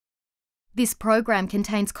This program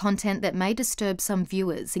contains content that may disturb some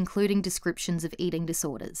viewers, including descriptions of eating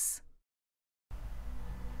disorders.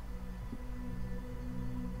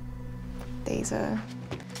 These are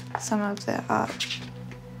some of the art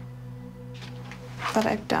that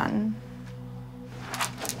I've done.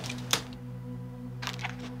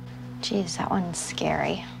 Geez, that one's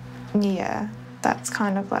scary. Yeah, that's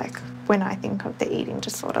kind of like, when I think of the eating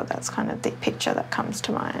disorder, that's kind of the picture that comes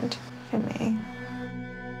to mind for me.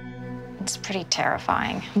 It's pretty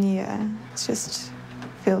terrifying. Yeah, it just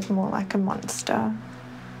feels more like a monster.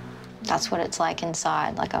 That's what it's like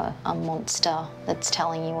inside, like a monster that's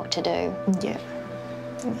telling you what to do. Yeah.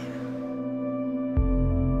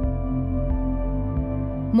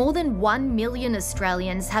 More than 1 million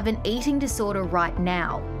Australians have an eating disorder right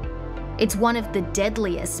now. It's one of the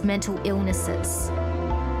deadliest mental illnesses.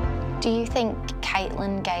 Do you think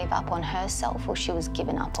Caitlin gave up on herself or she was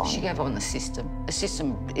given up on? She gave up on the system. The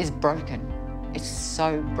system is broken. It's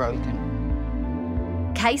so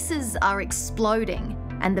broken. Cases are exploding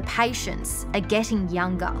and the patients are getting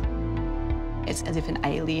younger. It's as if an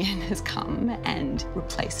alien has come and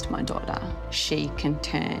replaced my daughter. She can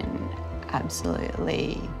turn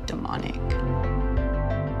absolutely demonic.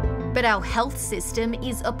 But our health system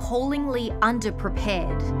is appallingly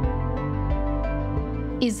underprepared.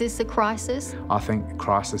 Is this a crisis? I think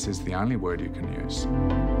crisis is the only word you can use.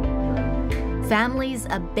 Families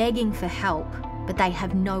are begging for help, but they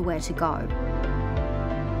have nowhere to go.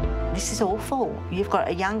 This is awful. You've got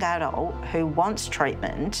a young adult who wants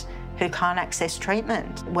treatment, who can't access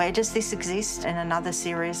treatment. Where does this exist in another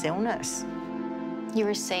serious illness? You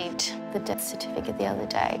received the death certificate the other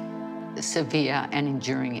day. Severe and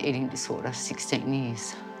enduring eating disorder, 16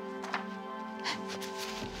 years.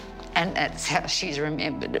 And that's how she's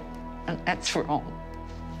remembered it, and that's wrong.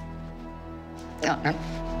 No.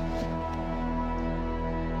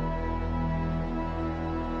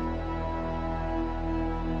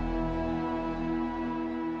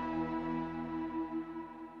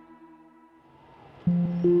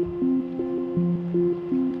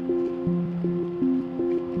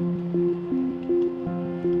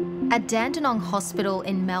 At Dandenong Hospital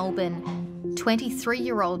in Melbourne,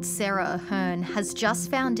 23-year-old Sara Ahern has just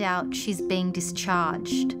found out she's being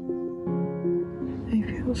discharged. I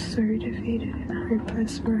feel so defeated and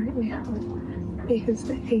hopeless right now because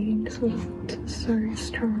the eating disorder is so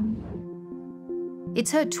strong.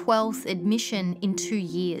 It's her 12th admission in 2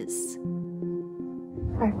 years.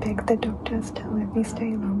 I begged the doctors to let me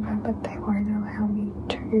stay longer, but they won't allow me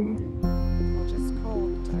to.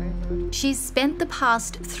 She's spent the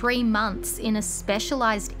past 3 months in a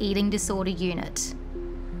specialised eating disorder unit.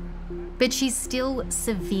 But she's still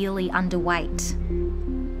severely underweight.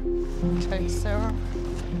 Okay, Sarah.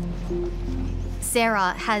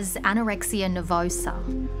 Sara has anorexia nervosa.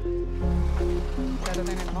 Better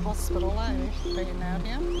than in the hospital, eh? Being out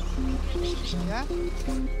here. Yeah?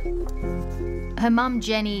 Her mum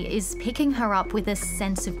Jenny is picking her up with a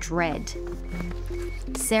sense of dread.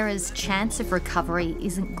 Sarah's chance of recovery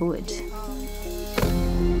isn't good.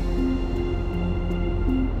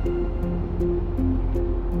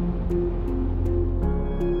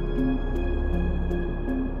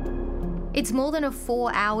 It's more than a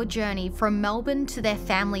 4-hour journey from Melbourne to their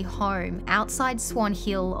family home outside Swan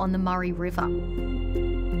Hill on the Murray River.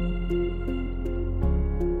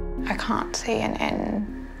 I can't see an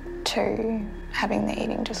end to having the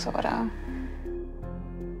eating disorder.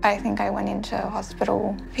 I think I went into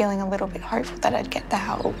hospital feeling a little bit hopeful that I'd get the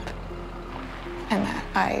help and that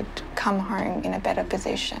I'd come home in a better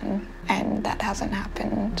position, and that hasn't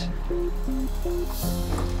happened.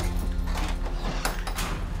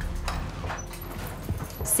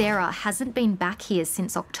 Sara hasn't been back here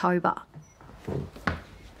since October.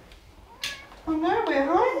 Oh no, we're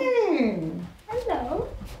home. Hello.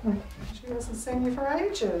 She hasn't seen you for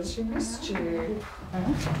ages. She missed you.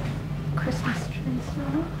 Christmas tree.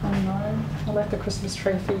 I know. I left the Christmas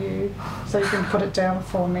tree for you so you can put it down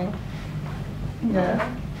for me.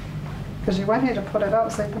 Yeah. Because you went here to put it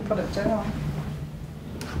up so you can put it down.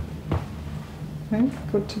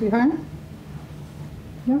 Good to be home?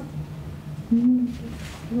 Yep.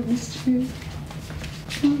 I missed you.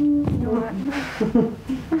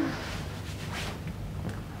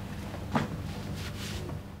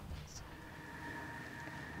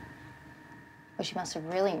 Well, she must have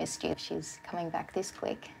really missed you if she's coming back this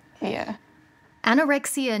quick. Yeah.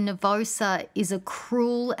 Anorexia nervosa is a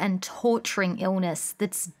cruel and torturing illness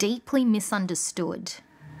that's deeply misunderstood.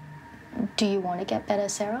 Do you want to get better,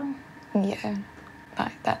 Sara? Yeah.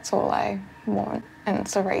 That's all I want. And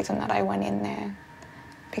it's the reason that I went in there,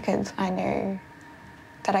 because I knew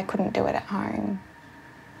that I couldn't do it at home.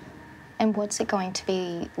 And what's it going to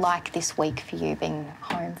be like this week for you being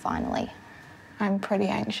home finally? I'm pretty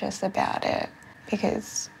anxious about it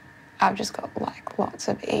because I've just got like lots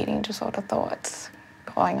of eating disorder thoughts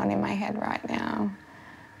going on in my head right now.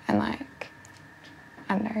 And like,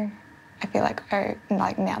 I don't know, I feel like, oh,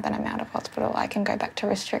 like now that I'm out of hospital, I can go back to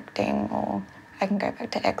restricting or I can go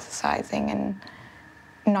back to exercising and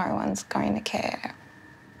no one's going to care.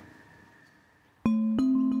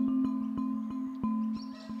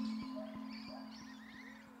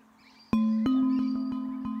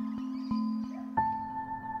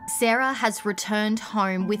 Sara has returned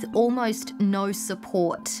home with almost no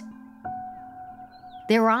support.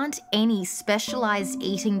 There aren't any specialised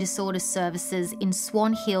eating disorder services in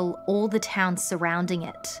Swan Hill or the town surrounding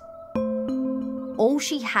it. All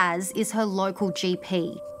she has is her local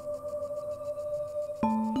GP.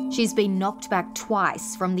 She's been knocked back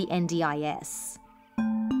twice from the NDIS.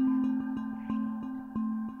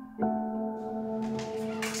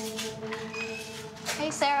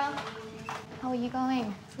 Hey, Sarah. How are you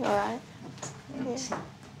going? All right. Yeah.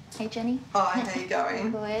 Hey, Jenny. Hi, how you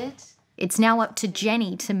going? Good. It's now up to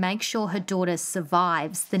Jenny to make sure her daughter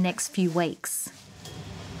survives the next few weeks.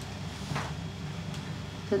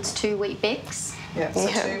 So it's 2 Weet-Bix. Yeah, so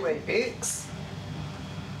 2 Weet-Bix.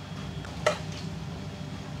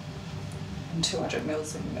 And 200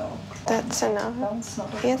 mils in milk. That's enough. That's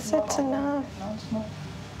not Yes, that's enough. No, it's not.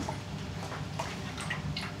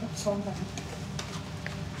 That's on there.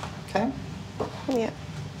 Okay. Yeah.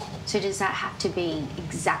 So does that have to be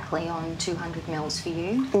exactly on 200 mils for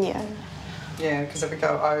you? Yeah. Yeah, because if we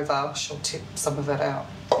go over, she'll tip some of it out.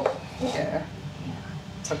 Yeah.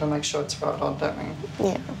 So we'll make sure it's right on, don't we?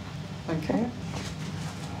 Yeah. Okay.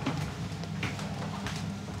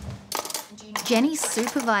 Jenny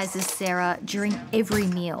supervises Sara during every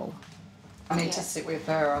meal. I need to sit with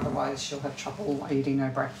her, otherwise she'll have trouble eating her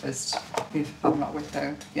breakfast if I'm not with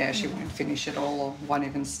her. Yeah, she won't finish it all or won't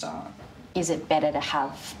even start. Is it better to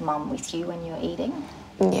have mum with you when you're eating?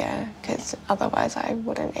 Yeah, because otherwise I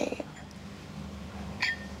wouldn't eat.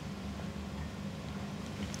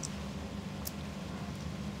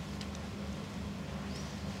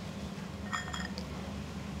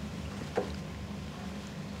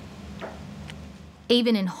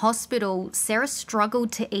 Even in hospital, Sara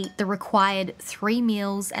struggled to eat the required 3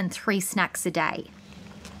 meals and 3 snacks a day.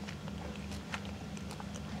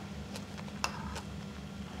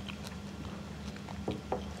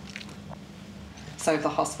 So if the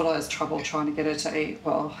hospital has trouble trying to get her to eat,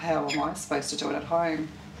 well, how am I supposed to do it at home?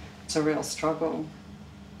 It's a real struggle.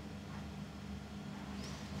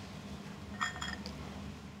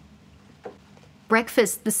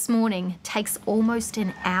 Breakfast this morning takes almost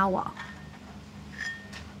an hour.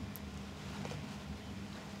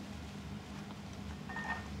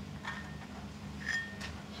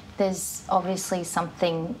 There's obviously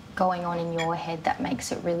something going on in your head that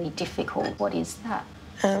makes it really difficult. What is that?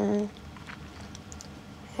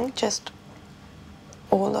 Just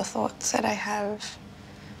all the thoughts that I have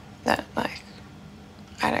that, like,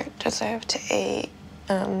 I don't deserve to eat,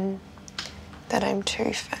 that I'm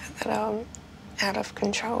too fat, that I'm out of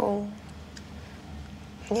control.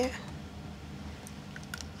 Yeah.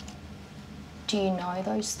 Do you know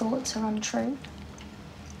those thoughts are untrue?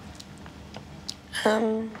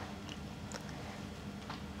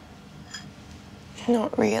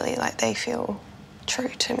 Not really, like they feel true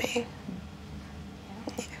to me.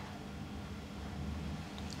 Yeah.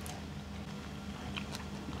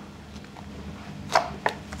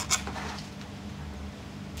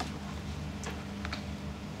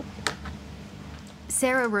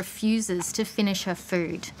 Sara refuses to finish her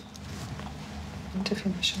food. To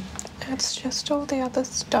finish it. It's just all the other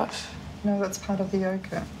stuff. No, that's part of the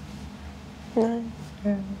yogurt. No,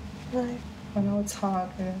 Yeah. no. I know it's hard.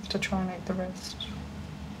 We have to try and eat the rest.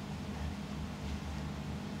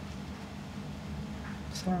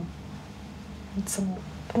 So, eat some more.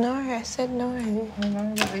 No, I said no. I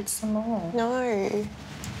know, we'll eat some more. No.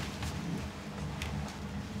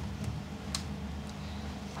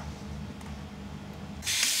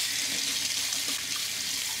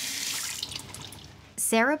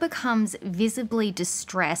 Sara becomes visibly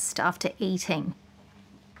distressed after eating.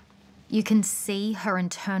 You can see her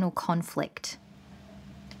internal conflict.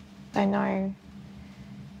 I know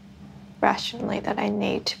rationally that I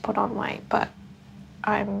need to put on weight, but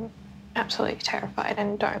I'm absolutely terrified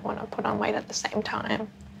and don't want to put on weight at the same time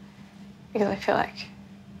because I feel like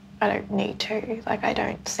I don't need to. Like, I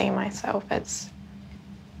don't see myself as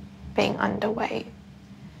being underweight.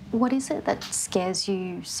 What is it that scares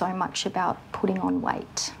you so much about putting on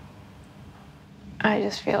weight? I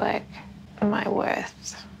just feel like my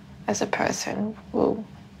worth as a person will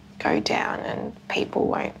go down and people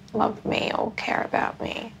won't love me or care about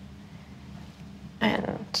me.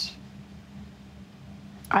 And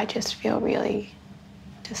I just feel really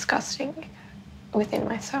disgusting within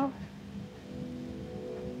myself.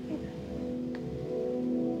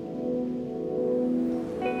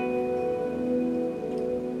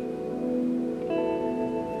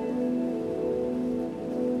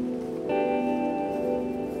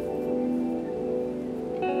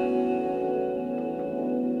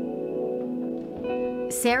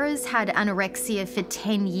 Sarah's had anorexia for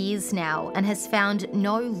 10 years now and has found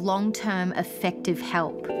no long-term effective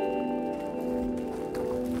help.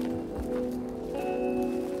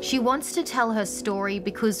 She wants to tell her story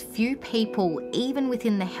because few people, even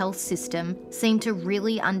within the health system, seem to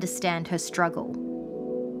really understand her struggle.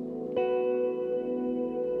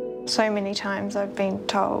 So many times I've been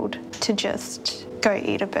told to just go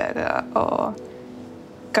eat a burger or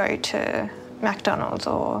go to McDonald's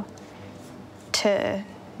or to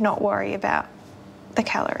not worry about the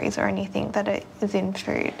calories or anything that is in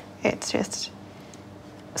food. It's just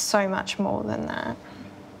so much more than that.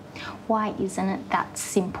 Why isn't it that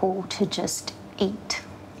simple to just eat?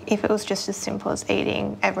 If it was just as simple as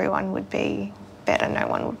eating, everyone would be better. No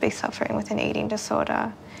one would be suffering with an eating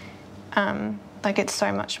disorder. Like, it's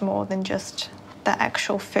so much more than just the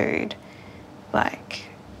actual food. Like,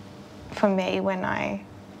 for me, when I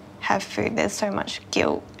have food, there's so much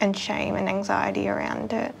guilt and shame and anxiety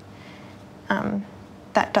around it.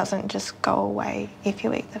 That doesn't just go away if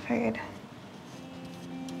you eat the food.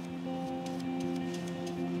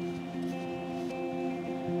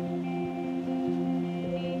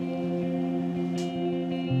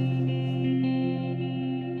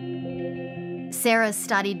 Sarah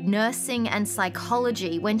studied nursing and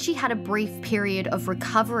psychology when she had a brief period of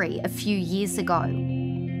recovery a few years ago.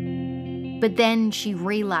 But then she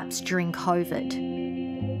relapsed during COVID.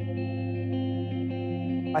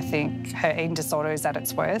 I think her eating disorder is at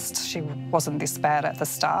its worst. She wasn't this bad at the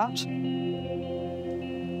start.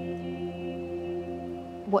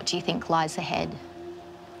 What do you think lies ahead?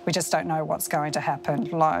 We just don't know what's going to happen.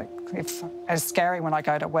 Like, it's scary when I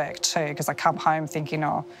go to work too, because I come home thinking,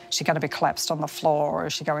 oh, is she going to be collapsed on the floor or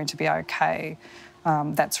is she going to be okay?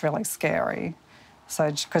 That's really scary. So,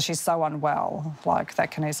 because she's so unwell, like, that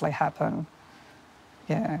can easily happen.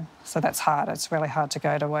 Yeah, so that's hard. It's really hard to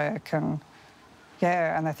go to work and,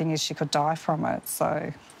 yeah, and the thing is she could die from it,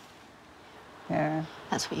 so, yeah.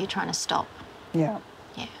 That's what you're trying to stop. Yeah.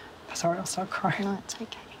 Yeah. Sorry, I'll start crying. No, it's okay.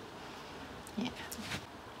 Yeah.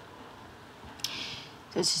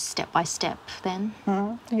 So it's just step by step then?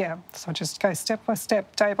 Yeah, so just go step by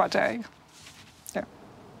step, day by day. Yeah.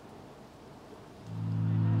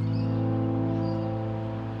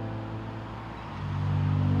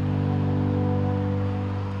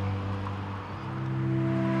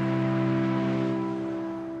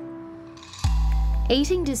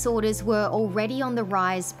 Eating disorders were already on the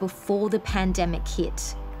rise before the pandemic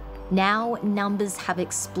hit. Now numbers have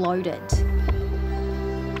exploded.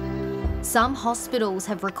 Some hospitals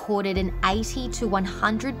have recorded an 80 to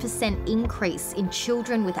 100% increase in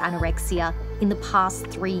children with anorexia in the past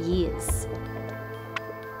 3 years.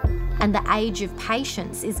 And the age of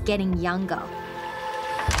patients is getting younger.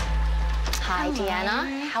 Hi,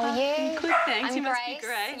 Deanna. How are you? Good, thanks. I'm You must Grace. be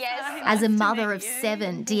great. Yes. As a mother of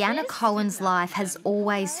 7, Deanna Cohen's life has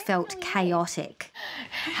always felt chaotic.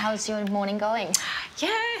 How's your morning going?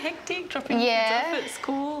 Yeah, hectic, dropping kids off at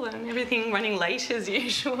school and everything running late as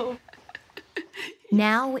usual.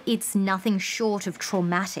 Now it's nothing short of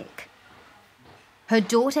traumatic. Her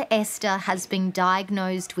daughter Esther has been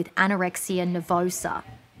diagnosed with anorexia nervosa.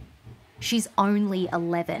 She's only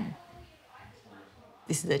 11.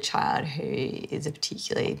 This is a child who is a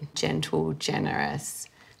particularly gentle, generous,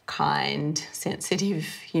 kind, sensitive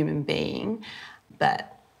human being.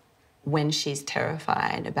 But when she's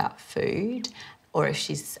terrified about food, or if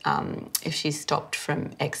she's stopped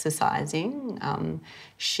from exercising,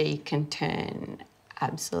 she can turn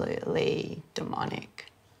absolutely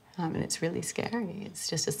demonic. And it's really scary. It's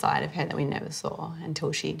just a side of her that we never saw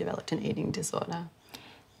until she developed an eating disorder.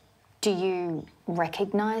 Do you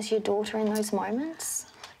recognise your daughter in those moments?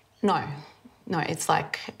 No, it's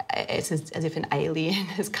like, it's as if an alien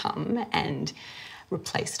has come and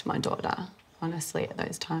replaced my daughter, honestly, at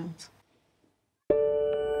those times.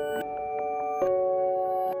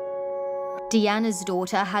 Deanna's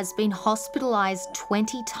daughter has been hospitalised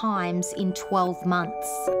 20 times in 12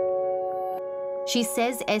 months. She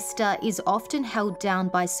says Esther is often held down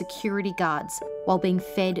by security guards while being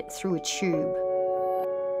fed through a tube.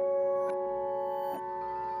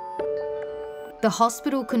 The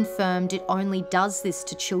hospital confirmed it only does this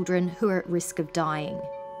to children who are at risk of dying.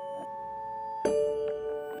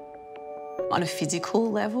 On a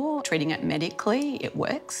physical level, treating it medically, it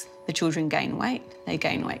works. The children gain weight. They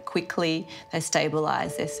gain weight quickly. They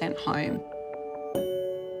stabilise. They're sent home.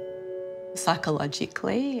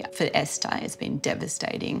 Psychologically, for Esther, it's been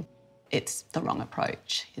devastating. It's the wrong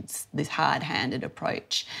approach. It's this hard-handed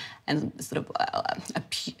approach and sort of,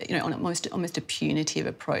 almost a punitive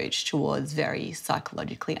approach towards very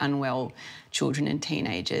psychologically unwell children and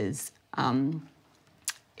teenagers.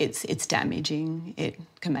 It's damaging. It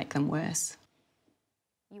can make them worse.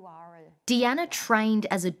 Deanna trained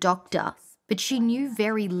as a doctor, but she knew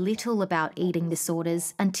very little about eating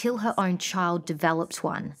disorders until her own child developed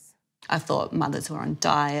one. I thought mothers who are on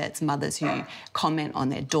diets, mothers who comment on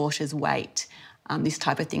their daughter's weight, this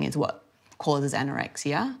type of thing is what causes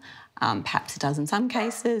anorexia. Perhaps it does in some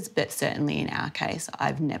cases, but certainly in our case,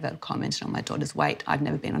 I've never commented on my daughter's weight. I've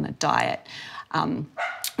never been on a diet.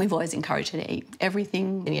 We've always encouraged her to eat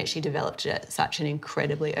everything, and yet she developed it at such an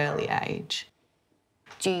incredibly early age.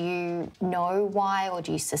 Do you know why, or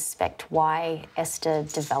do you suspect why Esther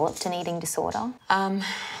developed an eating disorder?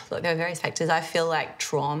 Look, there are various factors. I feel like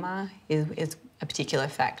trauma is a particular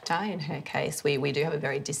factor in her case. We do have a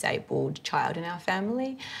very disabled child in our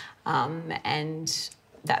family, and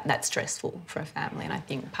that's stressful for a family, and I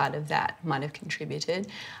think part of that might have contributed.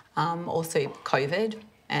 Also COVID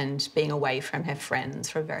and being away from her friends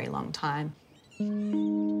for a very long time.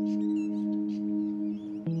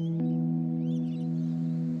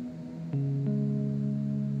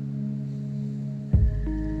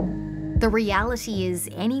 The reality is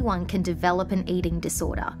anyone can develop an eating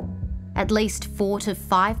disorder. At least 4 to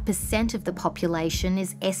 5% of the population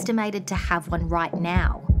is estimated to have one right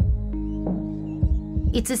now.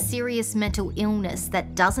 It's a serious mental illness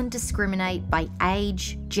that doesn't discriminate by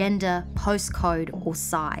age, gender, postcode or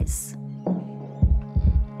size.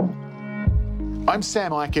 I'm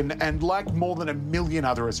Sam Eichen, and like more than 1 million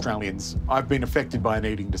other Australians, I've been affected by an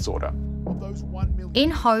eating disorder. In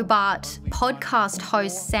Hobart, podcast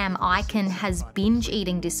host Sam Eichen has binge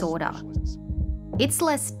eating disorder. It's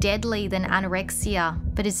less deadly than anorexia,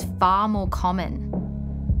 but is far more common.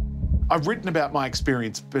 I've written about my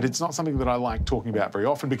experience, but it's not something that I like talking about very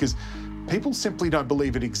often because people simply don't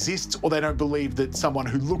believe it exists, or they don't believe that someone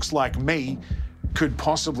who looks like me could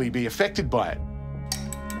possibly be affected by it.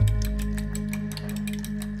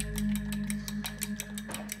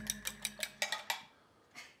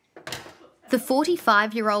 The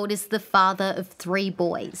 45-year-old is the father of 3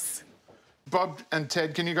 boys. Bob and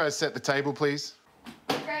Ted, can you guys set the table, please?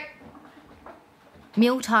 Okay.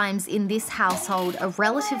 Mealtimes in this household are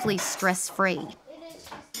relatively stress-free.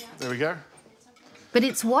 There we go. But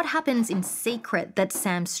it's what happens in secret that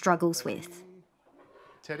Sam struggles with.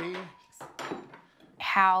 Teddy?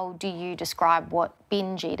 How do you describe what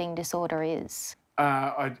binge eating disorder is?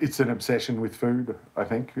 It's an obsession with food, I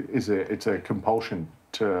think. It's a compulsion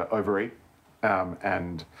to overeat.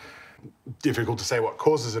 And difficult to say what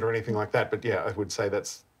causes it or anything like that, but yeah, I would say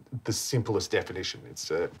that's the simplest definition.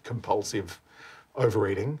 It's a compulsive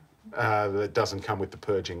overeating that doesn't come with the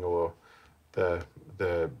purging or the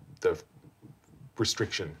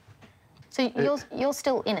restriction. So you're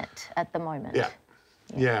still in it at the moment?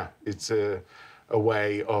 Yeah. It's a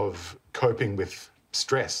way of coping with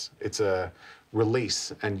stress. It's a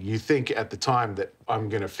release, and you think at the time that I'm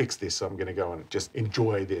going to fix this, I'm going to go and just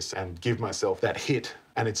enjoy this and give myself that hit,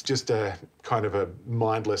 and it's just a kind of a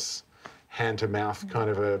mindless hand-to-mouth kind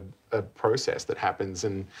of a process that happens,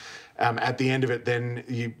 and at the end of it, then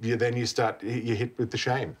you hit with the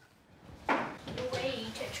shame. Wait,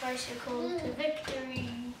 a tricycle to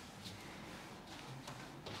victory.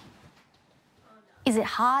 Is it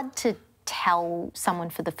hard to tell someone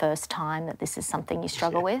for the first time that this is something you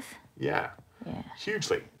struggle with? Yeah.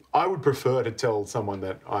 Hugely. I would prefer to tell someone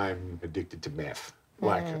that I'm addicted to meth.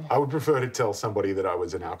 Like, I would prefer to tell somebody that I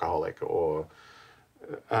was an alcoholic, or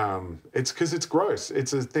it's because it's gross.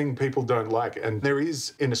 It's a thing people don't like. And there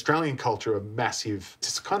is, in Australian culture, a massive,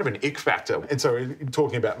 it's kind of an ick factor. And so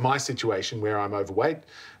talking about my situation where I'm overweight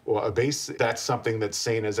or obese, that's something that's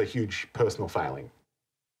seen as a huge personal failing.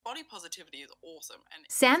 Body positivity is awesome. And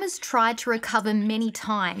Sam has tried to recover many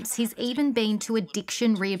times. He's even been to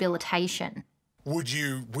addiction rehabilitation. Would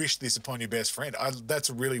you wish this upon your best friend? That's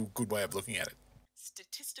a really good way of looking at it.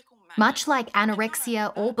 Much like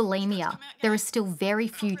anorexia or bulimia, there are still very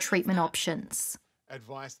few treatment options.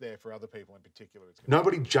 Advice there for other people in particular.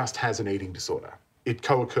 Nobody just has an eating disorder. It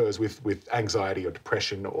co-occurs with anxiety or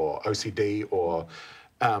depression or OCD or,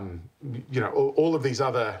 all of these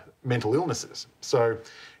other mental illnesses. So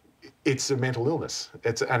it's a mental illness.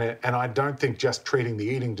 And I don't think just treating the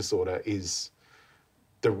eating disorder is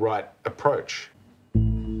the right approach.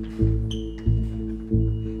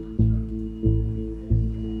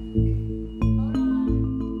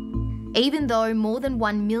 Even though more than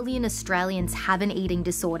 1 million Australians have an eating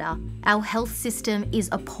disorder, our health system is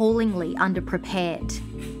appallingly underprepared.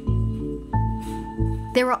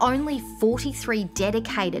 There are only 43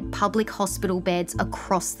 dedicated public hospital beds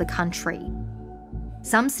across the country.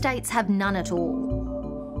 Some states have none at all.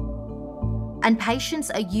 And patients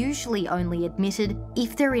are usually only admitted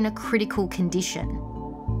if they're in a critical condition.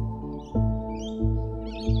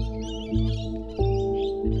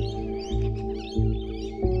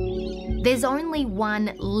 There's only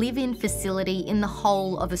one live-in facility in the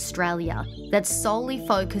whole of Australia that solely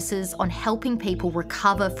focuses on helping people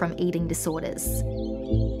recover from eating disorders.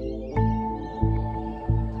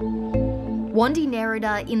 Wandi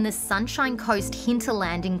Nerida in the Sunshine Coast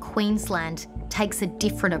hinterland in Queensland takes a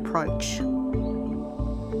different approach.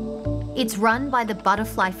 It's run by the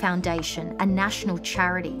Butterfly Foundation, a national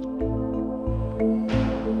charity.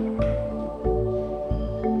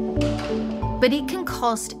 But it can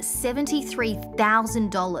cost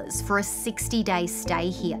 $73,000 for a 60-day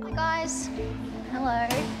stay here. Hi guys. Hello.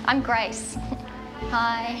 I'm Grace.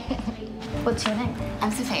 Hi. What's your name?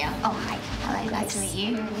 I'm Sophia. Oh, hi. Hello, nice to meet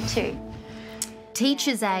you. You too.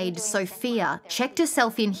 Teacher's aide Sophia checked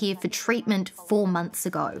herself in here for treatment 4 months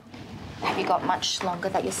ago. Have you got much longer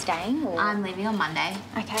that you're staying? Or? I'm leaving on Monday.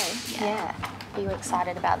 Okay. Yeah. Are you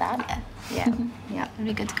excited about that? Yeah. Yeah, it'll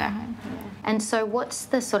be good to go home. Yeah. And so what's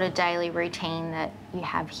the sort of daily routine that you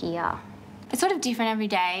have here? It's sort of different every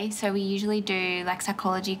day. So we usually do like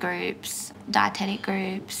psychology groups, dietetic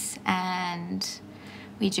groups, and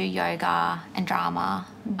we do yoga and drama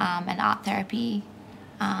and art therapy,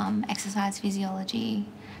 exercise physiology.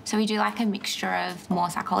 So we do like a mixture of more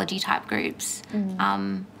psychology type groups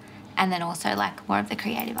and then also like more of the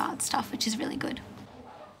creative art stuff, which is really good.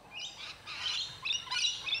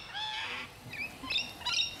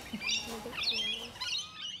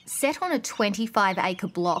 Set on a 25-acre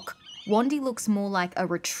block, Wandi looks more like a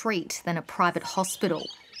retreat than a private hospital.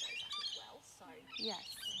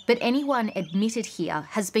 But anyone admitted here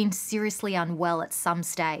has been seriously unwell at some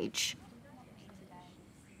stage.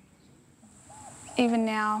 Even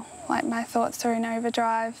now, like my thoughts are in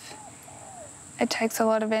overdrive. It takes a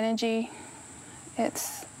lot of energy.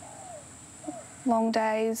 It's long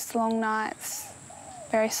days, long nights,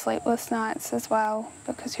 very sleepless nights as well,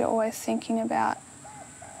 because you're always thinking about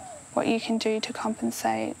what you can do to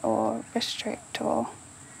compensate or restrict, or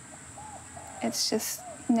it's just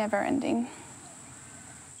never ending.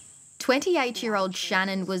 28-year-old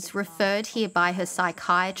Shannon was referred here by her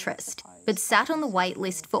psychiatrist, but sat on the wait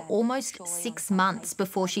list for almost 6 months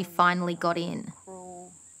before she finally got in.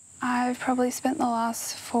 I've probably spent the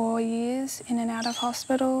last 4 years in and out of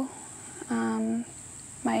hospital.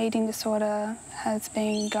 My eating disorder has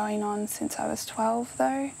been going on since I was 12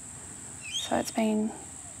 though, so it's been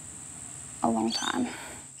a long time.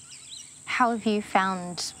 How have you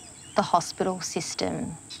found the hospital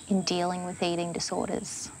system in dealing with eating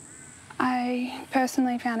disorders? I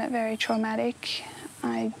personally found it very traumatic.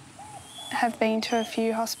 I have been to a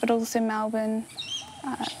few hospitals in Melbourne,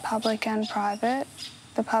 public and private.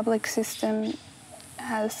 The public system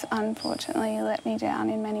has unfortunately let me down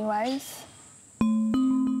in many ways.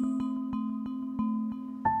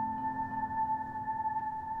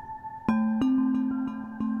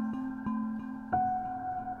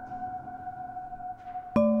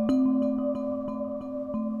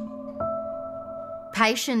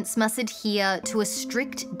 Patients must adhere to a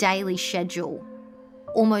strict daily schedule.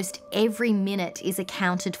 Almost every minute is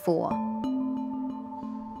accounted for.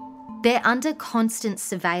 They're under constant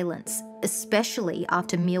surveillance, especially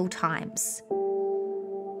after meal times.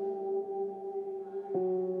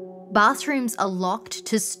 Bathrooms are locked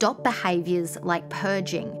to stop behaviours like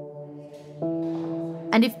purging.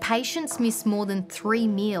 And if patients miss more than 3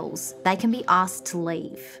 meals, they can be asked to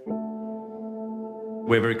leave.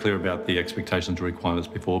 We're very clear about the expectations and requirements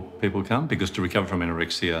before people come, because to recover from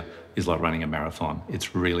anorexia is like running a marathon.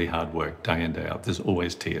 It's really hard work, day in, day out. There's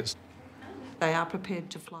always tears. They are prepared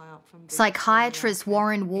to fly up from... Psychiatrist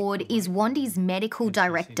Warren Ward is Wandi's medical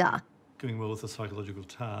director. Doing well with the psychological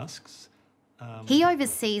tasks. He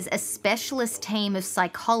oversees a specialist team of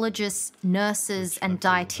psychologists, nurses and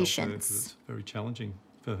dietitians. It's very challenging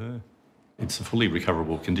for her. It's a fully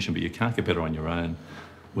recoverable condition, but you can't get better on your own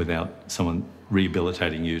without someone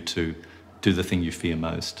rehabilitating you to do the thing you fear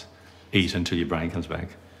most, eat until your brain comes back.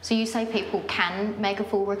 So you say people can make a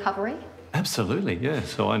full recovery? Absolutely, yeah.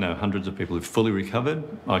 So I know hundreds of people who've fully recovered.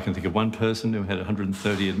 I can think of one person who had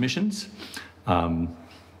 130 admissions. I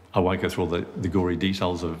won't go through all the gory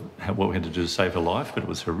details of what we had to do to save her life, but it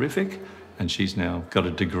was horrific. And she's now got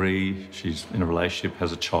a degree, she's in a relationship,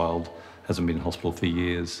 has a child, hasn't been in hospital for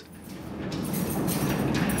years.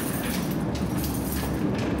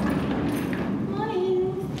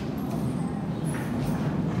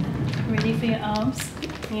 for your arms.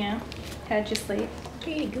 Yeah. How'd you sleep?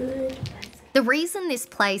 Pretty good. The reason this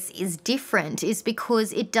place is different is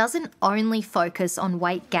because it doesn't only focus on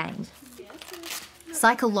weight gain.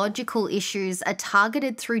 Psychological issues are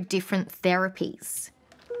targeted through different therapies.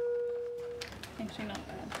 Actually not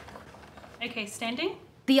bad. Okay, standing.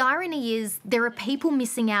 The irony is there are people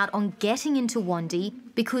missing out on getting into Wandy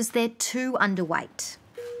because they're too underweight.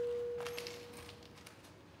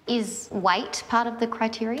 Is weight part of the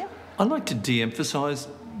criteria? I'd like to de-emphasise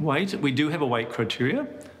weight. We do have a weight criteria,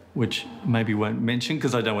 which maybe won't mention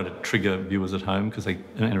because I don't want to trigger viewers at home because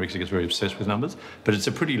anorexia gets very obsessed with numbers, but it's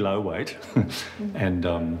a pretty low weight. and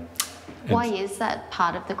Why is that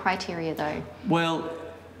part of the criteria though? Well,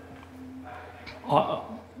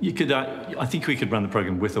 I think we could run the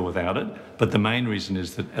program with or without it, but the main reason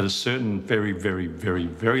is that at a certain very, very, very,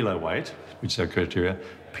 very low weight, which is our criteria,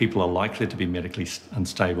 people are likely to be medically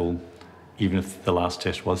unstable even if the last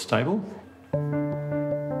test was stable.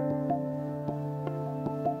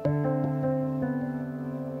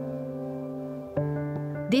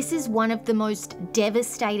 This is one of the most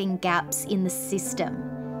devastating gaps in the system.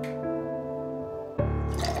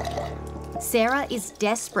 Sara is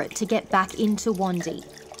desperate to get back into Wandy.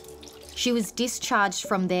 She was discharged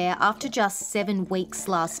from there after just 7 weeks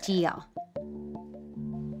last year.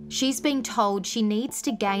 She's been told she needs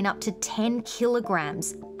to gain up to 10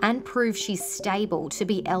 kilograms and prove she's stable to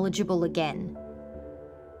be eligible again.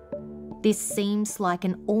 This seems like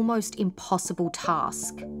an almost impossible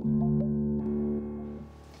task.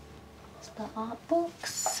 The art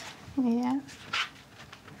books. Yeah.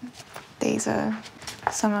 These are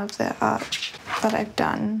some of the art that I've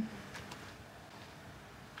done.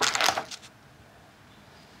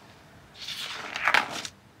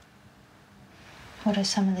 What do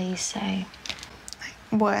some of these say?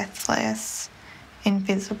 Worthless,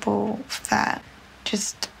 invisible, fat,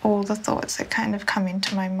 just all the thoughts that kind of come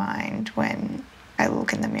into my mind when I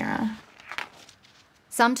look in the mirror.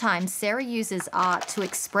 Sometimes Sara uses art to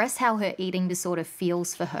express how her eating disorder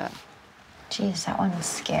feels for her. Geez, that one was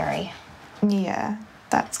scary. Yeah,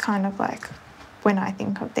 that's kind of like when I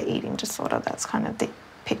think of the eating disorder, that's kind of the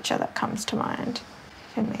picture that comes to mind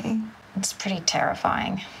for me. It's pretty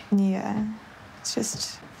terrifying. Yeah, it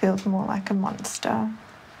just feels more like a monster.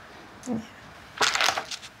 Yeah.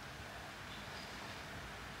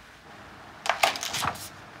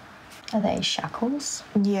 Are they shackles?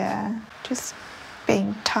 Yeah, just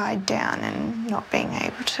being tied down and not being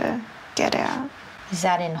able to get out. Is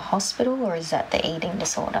that in hospital or is that the eating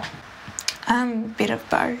disorder? Bit of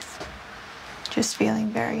both. Just feeling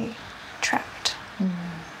very trapped.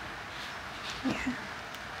 Yeah.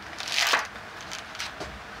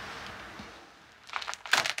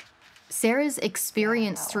 Sara's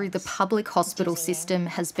experience through the public hospital system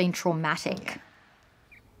has been traumatic.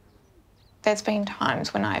 There's been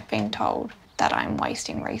times when I've been told that I'm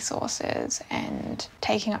wasting resources and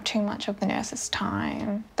taking up too much of the nurse's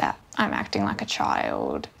time, that I'm acting like a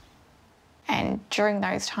child. And during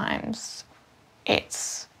those times,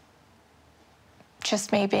 it's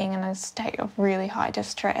just me being in a state of really high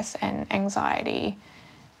distress and anxiety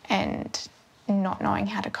and not knowing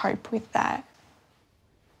how to cope with that.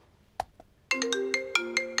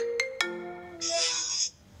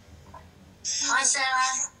 Hi,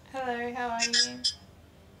 Sarah. Hello, how are you?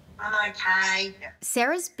 I'm okay.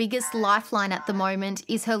 Sara's biggest lifeline at the moment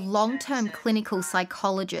is her long-term clinical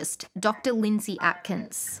psychologist, Dr. Lindsay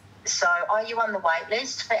Atkins. So, are you on the wait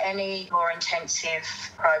list for any more intensive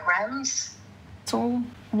programs? It's all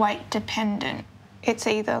weight dependent. It's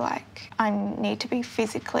either like I need to be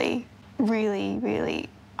physically really, really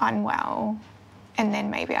unwell and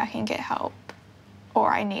then maybe I can get help,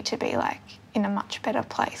 or I need to be like in a much better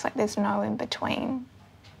place. Like there's no in between.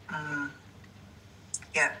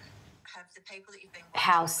 Yeah. Have the people that you've been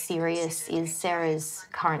How serious is Sara's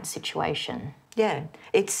current situation? Yeah,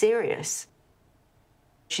 it's serious.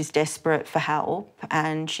 She's desperate for help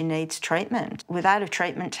and she needs treatment. Without a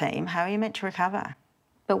treatment team, how are you meant to recover?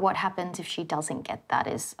 But what happens if she doesn't get that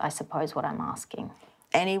is, I suppose, what I'm asking.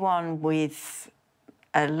 Anyone with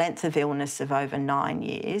a length of illness of over 9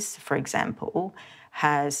 years, for example,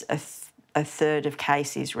 has a third of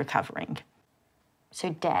cases recovering. So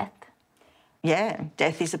death? Yeah,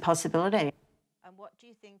 death is a possibility. And what do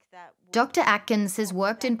you think that... Dr. Atkins has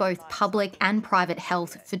worked in both public and private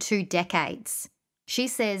health for 2 decades. She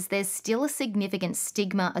says there's still a significant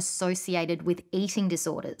stigma associated with eating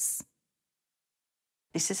disorders.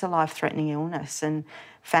 This is a life-threatening illness and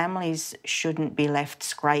families shouldn't be left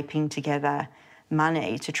scraping together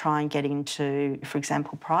money to try and get into, for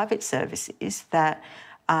example, private services that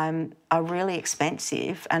are really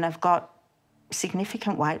expensive and have got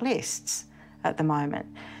significant wait lists. at the moment.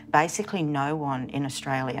 Basically, no one in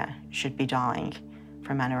Australia should be dying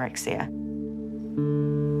from anorexia.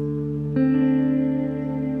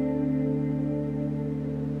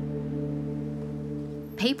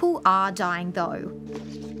 People are dying though.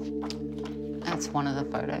 That's one of the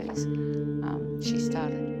photos. She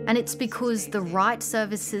started. And it's because the right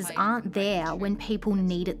services aren't there when people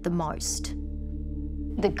need it the most.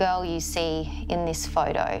 The girl you see in this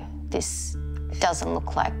photo, this doesn't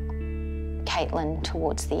look like Caitlin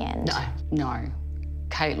towards the end. No.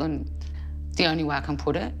 Caitlin, the only way I can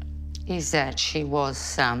put it is that she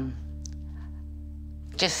was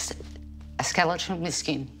just a skeleton with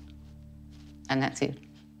skin. And that's it.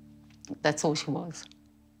 That's all she was.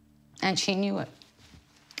 And she knew it,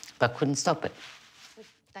 but couldn't stop it.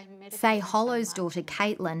 Faye Hollow's daughter,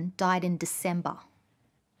 Caitlin, died in December.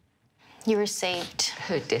 You received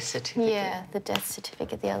her death certificate. Yeah, the death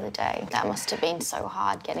certificate the other day. That must have been so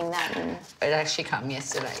hard getting that in. It actually came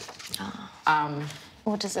yesterday. Oh.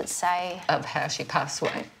 What does it say? Of how she passed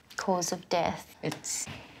away. Cause of death. It's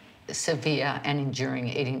severe and enduring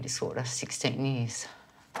eating disorder, 16 years.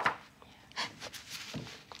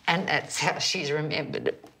 And that's how she's remembered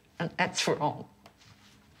it. And that's wrong.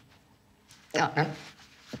 No.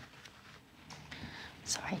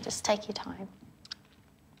 Sorry, just take your time.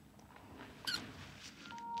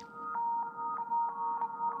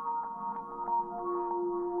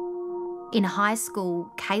 In high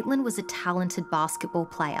school, Caitlin was a talented basketball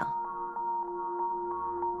player.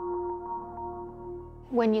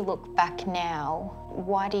 When you look back now,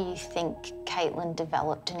 why do you think Caitlin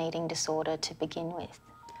developed an eating disorder to begin with?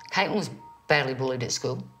 Caitlin was badly bullied at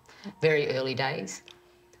school, very early days.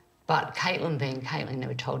 But Caitlin, being Caitlin,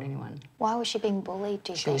 never told anyone. Why was she being bullied,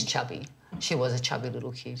 do you think? She was chubby. She was a chubby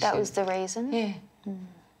little kid. That was the reason? Yeah.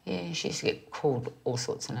 Yeah, she used to get called all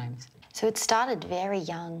sorts of names. So it started very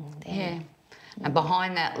young then? Yeah. And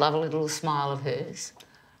behind that lovely little smile of hers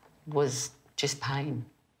was just pain.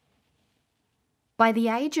 By the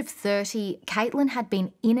age of 30, Caitlin had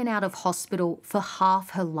been in and out of hospital for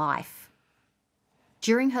half her life.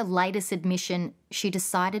 During her latest admission, she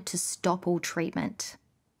decided to stop all treatment.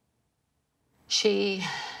 She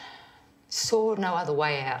saw no other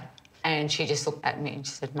way out, and she just looked at me and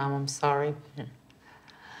she said, "Mum, I'm sorry.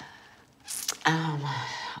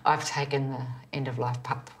 I've taken the end-of-life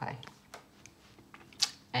pathway."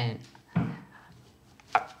 And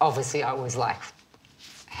obviously I was like,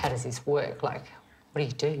 how does this work? Like, what do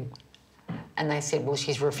you do? And they said, well,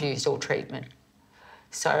 she's refused all treatment.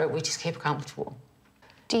 So we just keep her comfortable.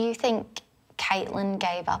 Do you think Caitlin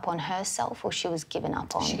gave up on herself or she was given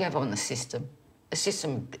up on? She gave up on the system. The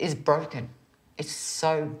system is broken. It's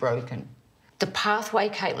so broken. The pathway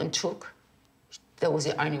Caitlin took, that was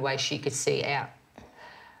the only way she could see out.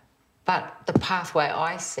 But the pathway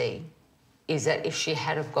I see is that if she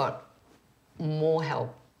had have got more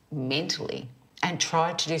help mentally and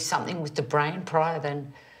tried to do something with the brain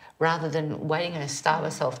rather than waiting to starve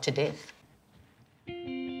herself to death.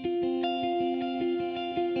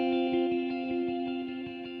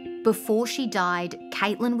 Before she died,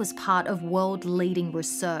 Caitlin was part of world-leading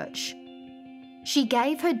research. She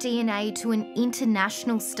gave her DNA to an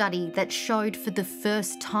international study that showed for the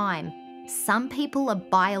first time some people are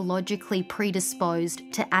biologically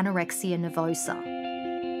predisposed to anorexia nervosa.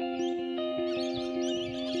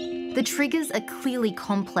 The triggers are clearly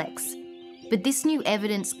complex, but this new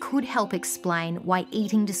evidence could help explain why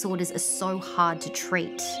eating disorders are so hard to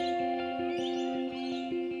treat.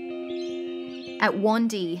 At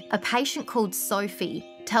Wandy, a patient called Sophie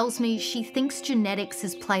tells me she thinks genetics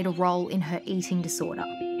has played a role in her eating disorder.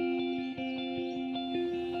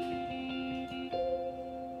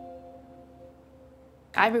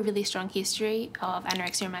 I have a really strong history of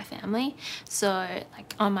anorexia in my family. So,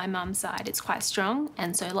 like, on my mum's side, it's quite strong.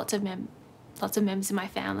 And so lots of members in my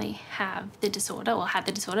family have the disorder or had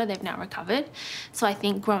the disorder. They've now recovered. So I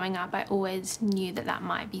think growing up, I always knew that that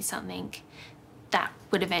might be something that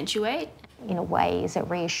would eventuate. In a way, is it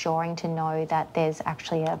reassuring to know that there's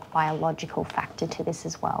actually a biological factor to this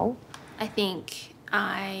as well? I think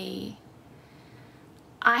I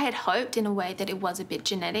had hoped in a way that it was a bit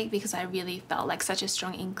genetic because I really felt like such a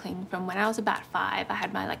strong inkling from when I was about 5. I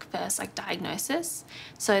had my first diagnosis.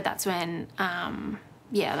 So that's when,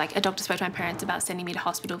 a doctor spoke to my parents about sending me to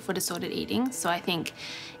hospital for disordered eating. So I think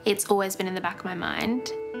it's always been in the back of my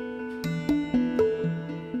mind.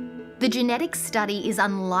 The genetic study is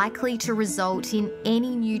unlikely to result in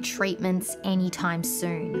any new treatments anytime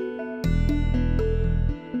soon.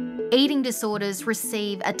 Eating disorders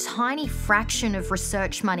receive a tiny fraction of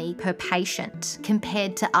research money per patient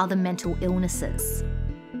compared to other mental illnesses.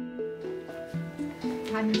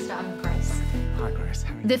 Prime Minister, I'm Grace. Progress.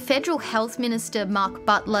 The Federal Health Minister, Mark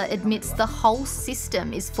Butler, admits the whole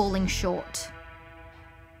system is falling short.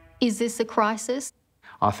 Is this a crisis?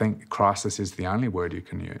 I think crisis is the only word you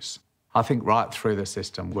can use. I think right through the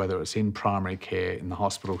system, whether it's in primary care, in the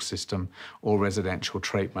hospital system or residential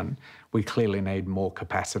treatment, we clearly need more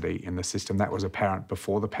capacity in the system. That was apparent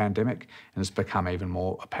before the pandemic and it's become even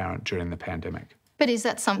more apparent during the pandemic. But is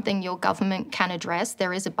that something your government can address?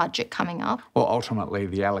 There is a budget coming up. Well, ultimately,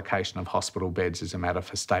 the allocation of hospital beds is a matter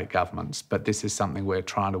for state governments, but this is something we're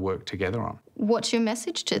trying to work together on. What's your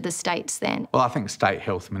message to the states then? Well, I think state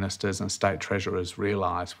health ministers and state treasurers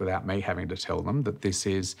realise, without me having to tell them, that this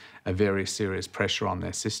is a very serious pressure on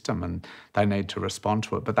their system and they need to respond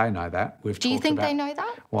to it. But they know that. Do you think they know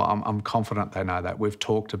that? Well, I'm confident they know that. We've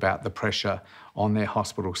talked about the pressure on their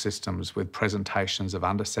hospital systems with presentations of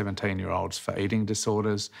under 17-year-olds for eating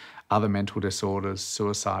disorders, other mental disorders,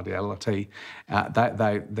 suicidality.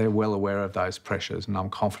 They're well aware of those pressures and I'm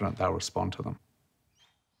confident they'll respond to them.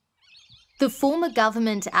 The former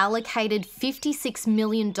government allocated $56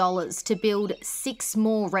 million to build 6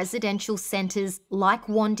 more residential centres like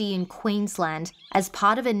Wandie in Queensland as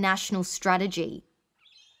part of a national strategy.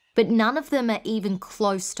 But none of them are even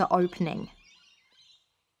close to opening.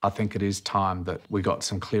 I think it is time that we got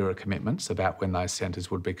some clearer commitments about when those centres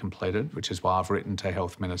would be completed, which is why I've written to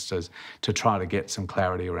health ministers to try to get some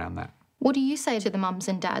clarity around that. What do you say to the mums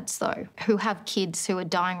and dads, though, who have kids who are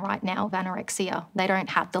dying right now of anorexia? They don't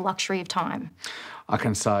have the luxury of time. I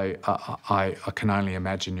can say I can only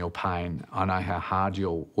imagine your pain. I know how hard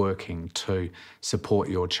you're working to support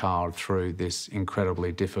your child through this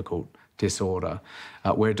incredibly difficult disorder.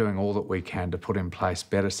 We're doing all that we can to put in place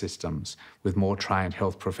better systems with more trained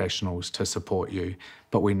health professionals to support you,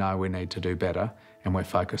 but we know we need to do better and we're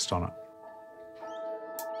focused on it.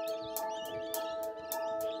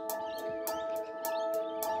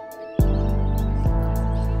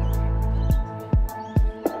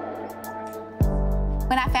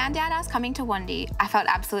 When I found out I was coming to Wandie, I felt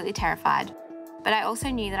absolutely terrified. But I also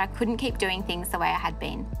knew that I couldn't keep doing things the way I had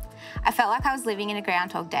been. I felt like I was living in a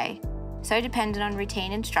Groundhog Day, so dependent on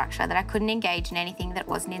routine and structure that I couldn't engage in anything that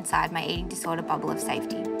wasn't inside my eating disorder bubble of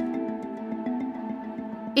safety.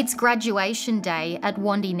 It's graduation day at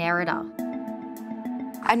Wandie Nerida.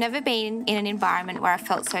 I've never been in an environment where I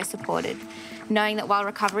felt so supported, knowing that while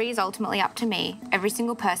recovery is ultimately up to me, every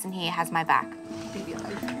single person here has my back.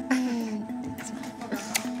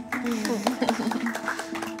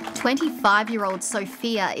 25-year-old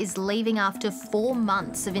Sophia is leaving after 4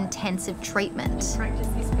 months of intensive treatment. Practice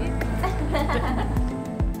this bit.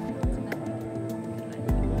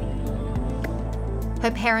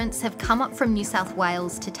 Her parents have come up from New South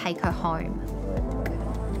Wales to take her home.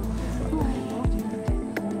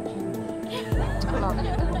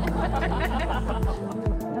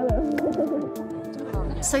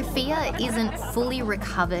 Sophia isn't fully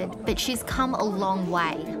recovered, but she's come a long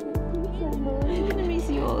way. I'm gonna miss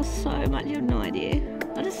you all so much, you have no idea.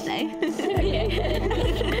 I'll just stay.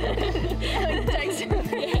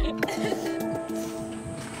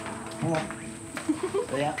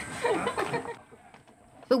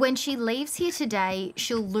 But when she leaves here today,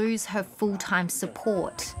 she'll lose her full-time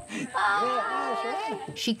support.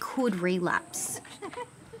 She could relapse.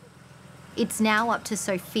 It's now up to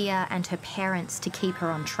Sophia and her parents to keep her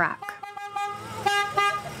on track.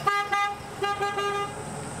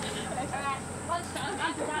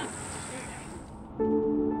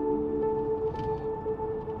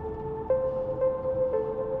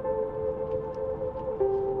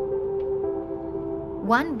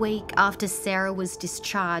 One week after Sarah was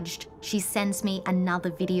discharged, she sends me another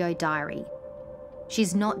video diary.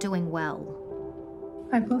 She's not doing well.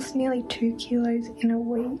 I've lost nearly 2 kilos in a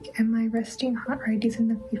week and my resting heart rate is in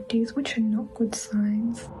the 50s, which are not good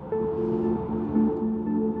signs.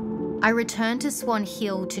 I return to Swan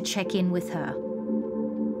Hill to check in with her.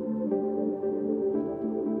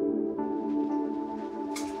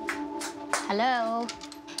 Hello.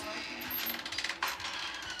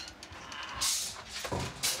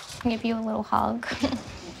 I'll give you a little hug.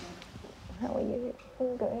 How are you?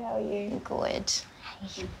 I'm good, how are you? Good.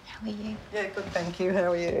 Hey, how are you? Yeah, good, thank you.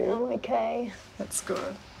 How are you? I'm okay. That's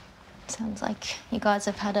good. Sounds like you guys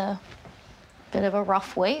have had a bit of a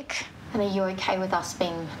rough week. And are you okay with us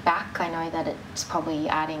being back? I know that it's probably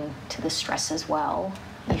adding to the stress as well.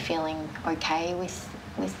 Are you feeling okay with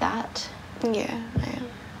that? Yeah, I am.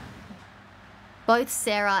 Both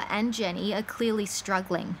Sarah and Jenny are clearly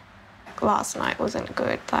struggling. Last night wasn't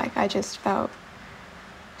good. Like, I just felt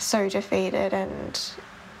so defeated and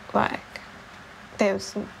like there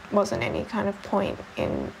wasn't any kind of point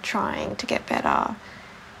in trying to get better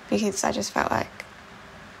because I just felt like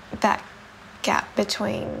that gap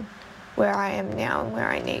between where I am now and where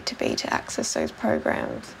I need to be to access those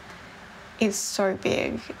programs is so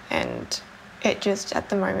big, and it just at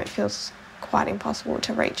the moment feels quite impossible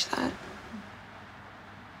to reach that.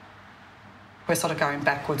 We're sort of going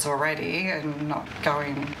backwards already and not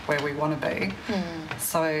going where we want to be.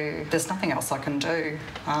 So there's nothing else I can do.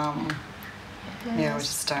 Yeah, we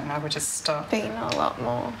just don't know. We're just been a lot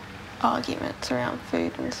more arguments around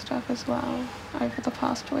food and stuff as well over the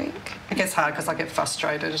past week. It gets hard because I get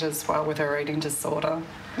frustrated as well with her eating disorder.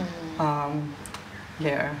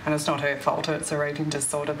 Yeah, and it's not her fault, it's her eating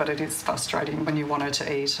disorder, but it is frustrating when you want her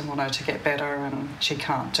to eat and want her to get better and she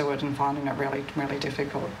can't do it and finding it really, really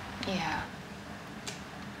difficult. Yeah.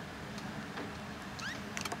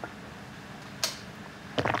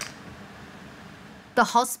 The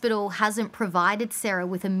hospital hasn't provided Sarah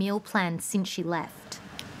with a meal plan since she left.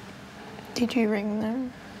 Did you ring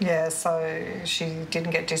them? Yeah, so she didn't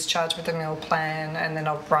get discharged with the meal plan, and then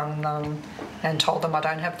I've rung them and told them I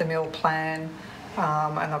don't have the meal plan,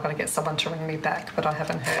 and I've got to get someone to ring me back, but I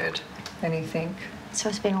haven't heard anything. So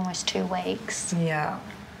it's been almost 2 weeks. Yeah.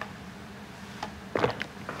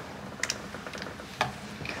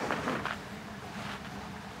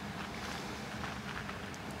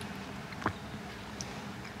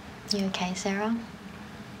 You okay, Sarah?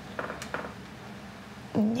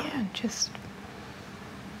 Yeah, just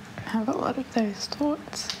have a lot of those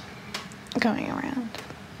thoughts going around.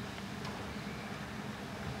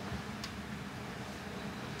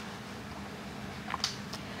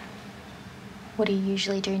 What do you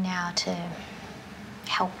usually do now to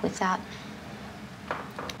help with that?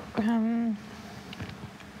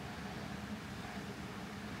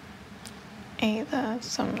 Either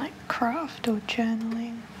some like craft or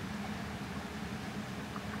journaling.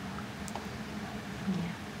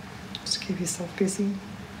 Just keep yourself busy.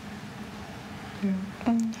 Yeah.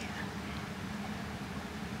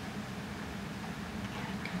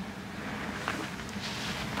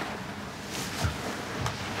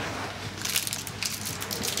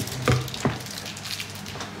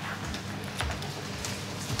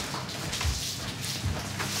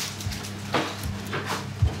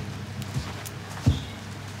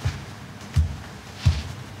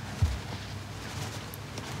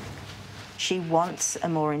 She wants a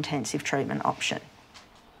more intensive treatment option.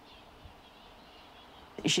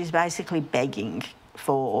 She's basically begging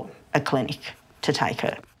for a clinic to take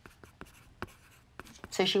her.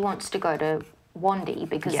 So she wants to go to Wandy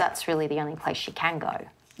because that's really the only place she can go.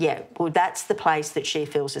 Yeah, well, that's the place that she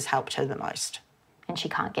feels has helped her the most. And she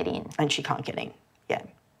can't get in. And she can't get in, yeah.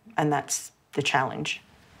 And that's the challenge.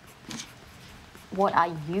 What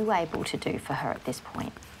are you able to do for her at this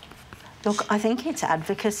point? Look, I think it's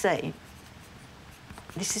advocacy.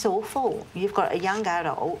 This is awful. You've got a young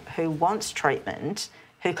adult who wants treatment,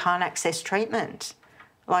 who can't access treatment.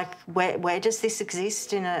 Like, where does this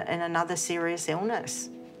exist in another serious illness?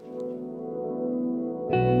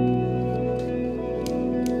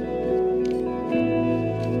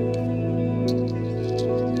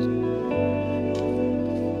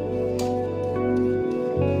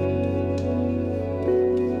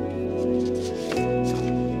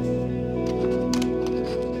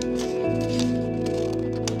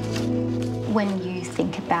 When you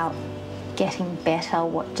think about getting better,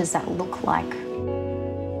 what does that look like?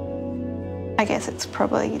 I guess it's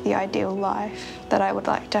probably the ideal life that I would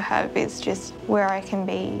like to have is just where I can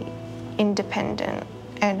be independent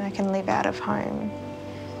and I can live out of home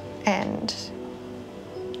and,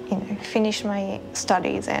 you know, finish my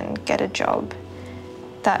studies and get a job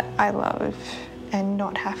that I love and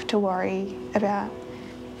not have to worry about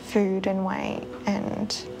food and weight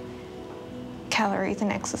and calories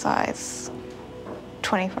and exercise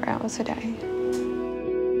 24 hours a day.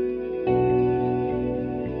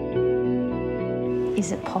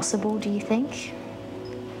 Is it possible, do you think?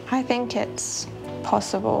 I think it's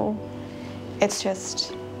possible. It's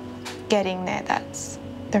just getting there that's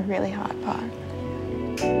the really hard part.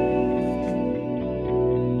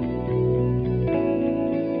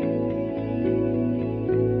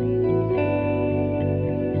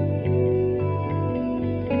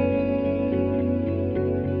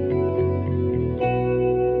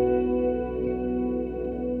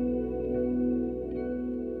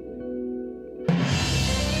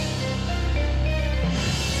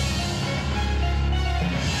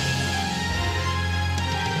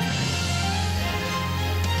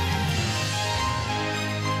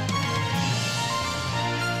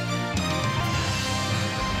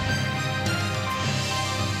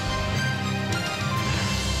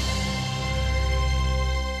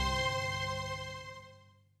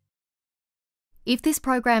 If this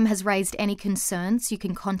program has raised any concerns, you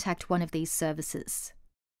can contact one of these services.